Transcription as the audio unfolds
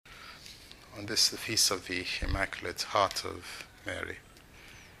on this, the feast of the Immaculate Heart of Mary,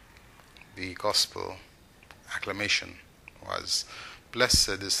 the Gospel acclamation was,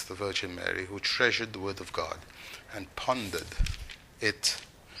 "Blessed is the Virgin Mary who treasured the Word of God and pondered it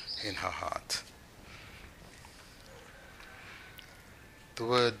in her heart." The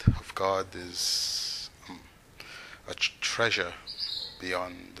Word of God is a treasure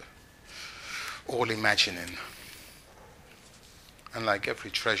beyond all imagining. And like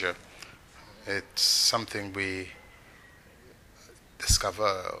every treasure, it's something we discover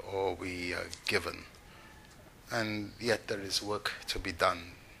or we are given. And yet there is work to be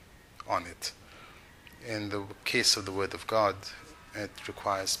done on it. In the case of the Word of God, it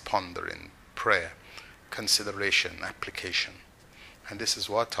requires pondering, prayer, consideration, application. And this is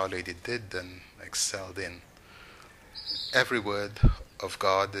what Our Lady did and excelled in. Every word of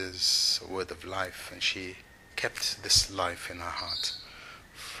God is a word of life, and she kept this life in her heart.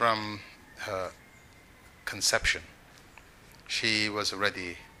 From her conception, she was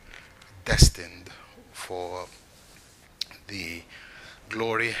already destined for the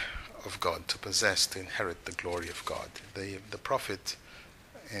glory of God, to possess, to inherit the glory of God. The prophet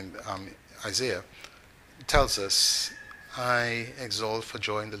in Isaiah tells us, "I exult for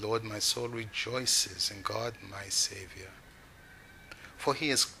joy in the Lord, my soul rejoices in God my Savior. For he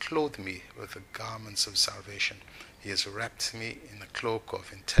has clothed me with the garments of salvation. He has wrapped me in a cloak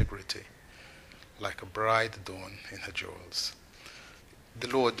of integrity, like a bride adorned in her jewels." The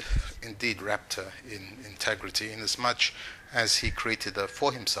Lord indeed wrapped her in integrity, inasmuch as he created her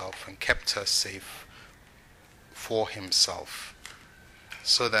for himself and kept her safe for himself,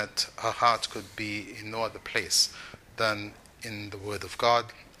 so that her heart could be in no other place than in the Word of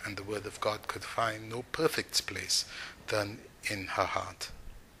God, and the Word of God could find no perfect place than in her heart.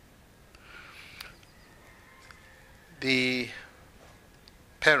 The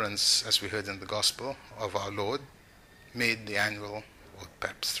parents, as we heard in the Gospel of our Lord, made the annual, or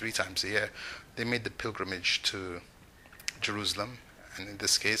perhaps 3 times a year, they made the pilgrimage to Jerusalem, and in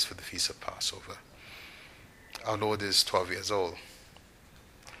this case for the Feast of Passover. Our Lord is 12 years old,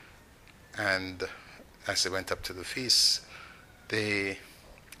 and as they went up to the feast, they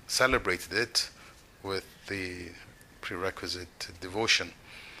celebrated it with the prerequisite devotion.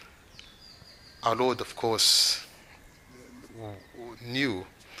 Our Lord, of course, knew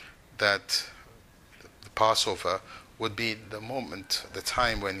that the Passover would be the moment, the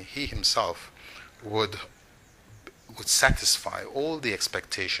time when he himself would satisfy all the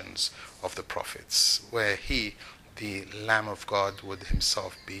expectations of the prophets, where he, the Lamb of God, would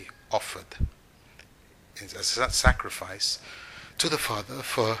himself be offered as a sacrifice to the Father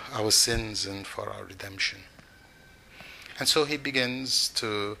for our sins and for our redemption. And so he begins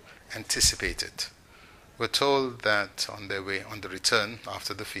to anticipate it. We're told that on their way, on the return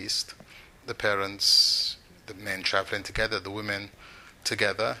after the feast, the parents, the men traveling together, the women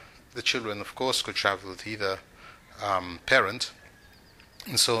together, the children, of course, could travel with either parent,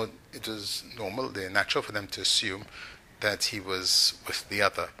 and so it was normal, natural for them to assume that he was with the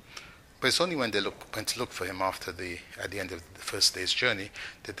other. But it's only when they went to look for him at the end of the first day's journey,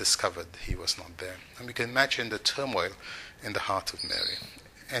 they discovered he was not there. And we can imagine the turmoil in the heart of Mary.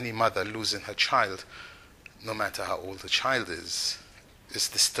 Any mother losing her child, no matter how old the child is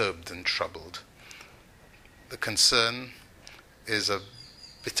disturbed and troubled. The concern is a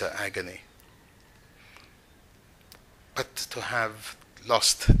bitter agony. But to have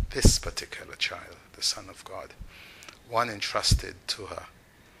lost this particular child, the Son of God, one entrusted to her,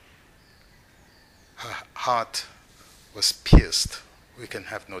 her heart was pierced. We can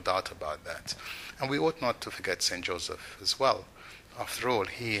have no doubt about that. And we ought not to forget St. Joseph as well. After all,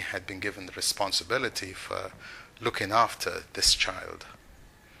 he had been given the responsibility for looking after this child.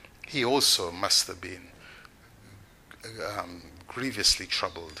 He also must have been grievously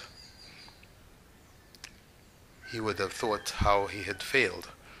troubled. He would have thought how he had failed.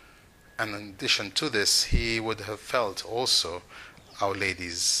 And in addition to this, he would have felt also Our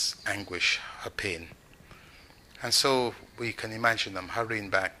Lady's anguish, her pain. And so we can imagine them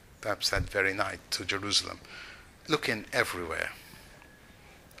hurrying back, perhaps that very night, to Jerusalem, looking everywhere.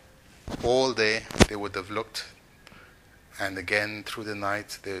 All day they would have looked, and again through the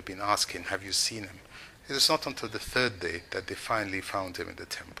night they had been asking, "Have you seen him?" It was not until the 3rd day that they finally found him in the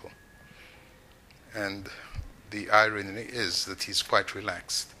temple. And the irony is that he's quite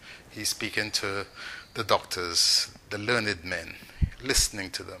relaxed. He's speaking to the doctors, the learned men,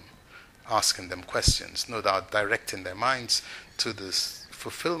 listening to them, asking them questions, no doubt directing their minds to this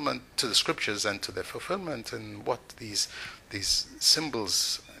fulfillment, to the scriptures and to their fulfillment, and what these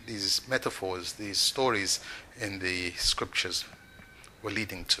symbols, these metaphors, these stories in the scriptures were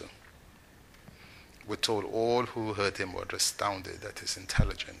leading to. We're told all who heard him were astounded at his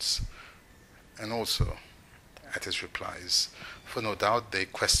intelligence and also at his replies, for no doubt they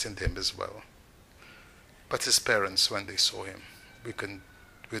questioned him as well. But his parents, when they saw him,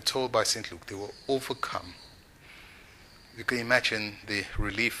 we're told by St. Luke, they were overcome. You can imagine the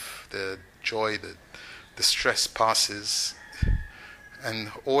relief, the joy, the stress passes,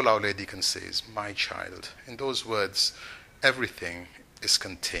 and all Our Lady can say is, my child. In those words, everything is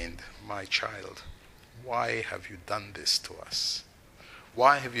contained, my child. Why have you done this to us?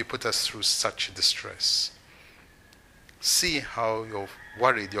 Why have you put us through such distress? See how you're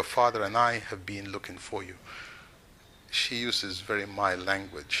worried your father and I have been looking for you. She uses very mild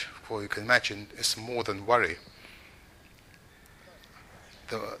language, for you can imagine it's more than worry.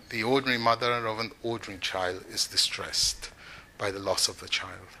 The ordinary mother of an ordinary child is distressed by the loss of the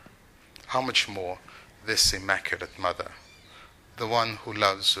child. How much more this Immaculate Mother, the one who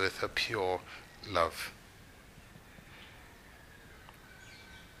loves with a pure love.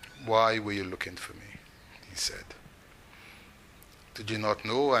 Why were you looking for me? He said. Did you not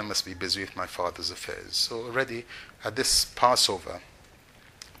know I must be busy with my father's affairs? So already at this Passover,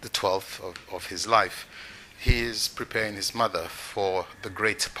 the 12th of his life, he is preparing his mother for the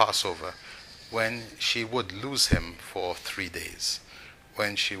great Passover, when she would lose him for 3 days,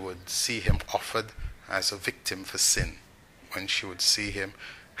 when she would see him offered as a victim for sin, when she would see him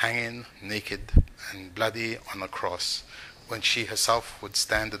hanging naked and bloody on a cross, when she herself would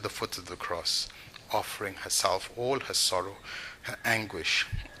stand at the foot of the cross, offering herself all her sorrow, her anguish.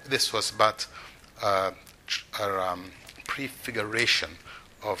 This was but a prefiguration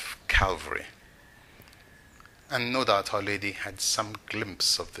of Calvary. And no doubt Our Lady had some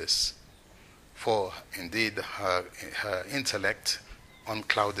glimpse of this, for indeed her intellect,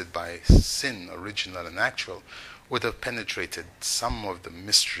 unclouded by sin, original and actual, would have penetrated some of the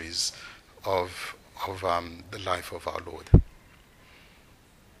mysteries of the life of our Lord.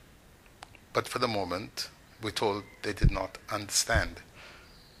 But for the moment, we're told they did not understand.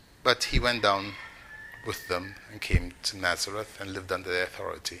 But he went down with them and came to Nazareth and lived under their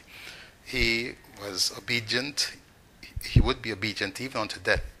authority. He was obedient. He would be obedient even unto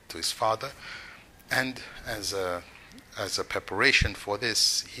death to his father. And as a preparation for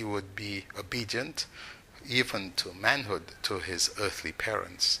this, he would be obedient even to manhood to his earthly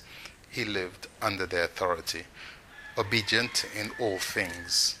parents. He lived under their authority, obedient in all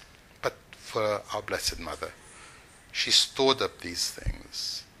things. But for our Blessed Mother, she stored up these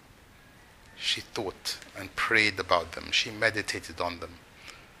things. She thought and prayed about them. She meditated on them.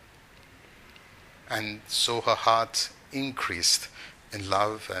 And so her heart increased in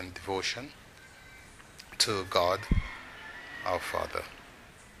love and devotion to God, our Father,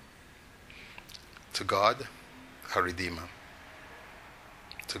 to God, her Redeemer,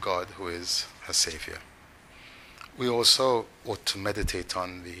 to God who is her Savior. We also ought to meditate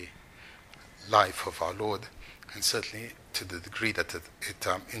on the life of our Lord, and certainly to the degree that it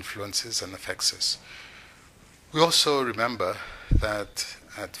influences and affects us. We also remember that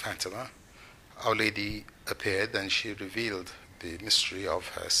at Fatima, Our Lady appeared and she revealed the mystery of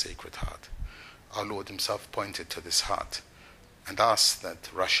her Sacred Heart. Our Lord himself pointed to this heart and asked that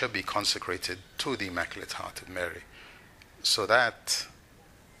Russia be consecrated to the Immaculate Heart of Mary, so that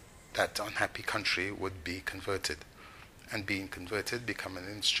that unhappy country would be converted, and being converted become an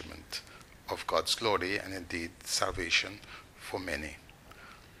instrument of God's glory and indeed salvation for many.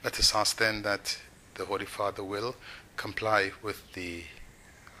 Let us ask then that the Holy Father will comply with the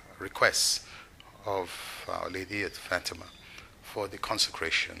requests of Our Lady at Fatima for the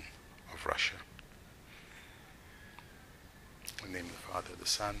consecration of Russia. In the name of the Father, the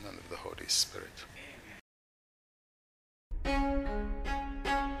Son, and of the Holy Spirit.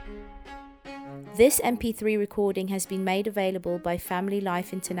 This MP3 recording has been made available by Family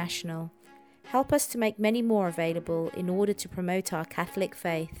Life International. Help us to make many more available in order to promote our Catholic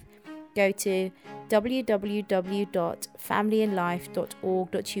faith. Go to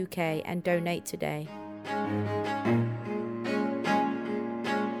www.familyandlife.org.uk and donate today.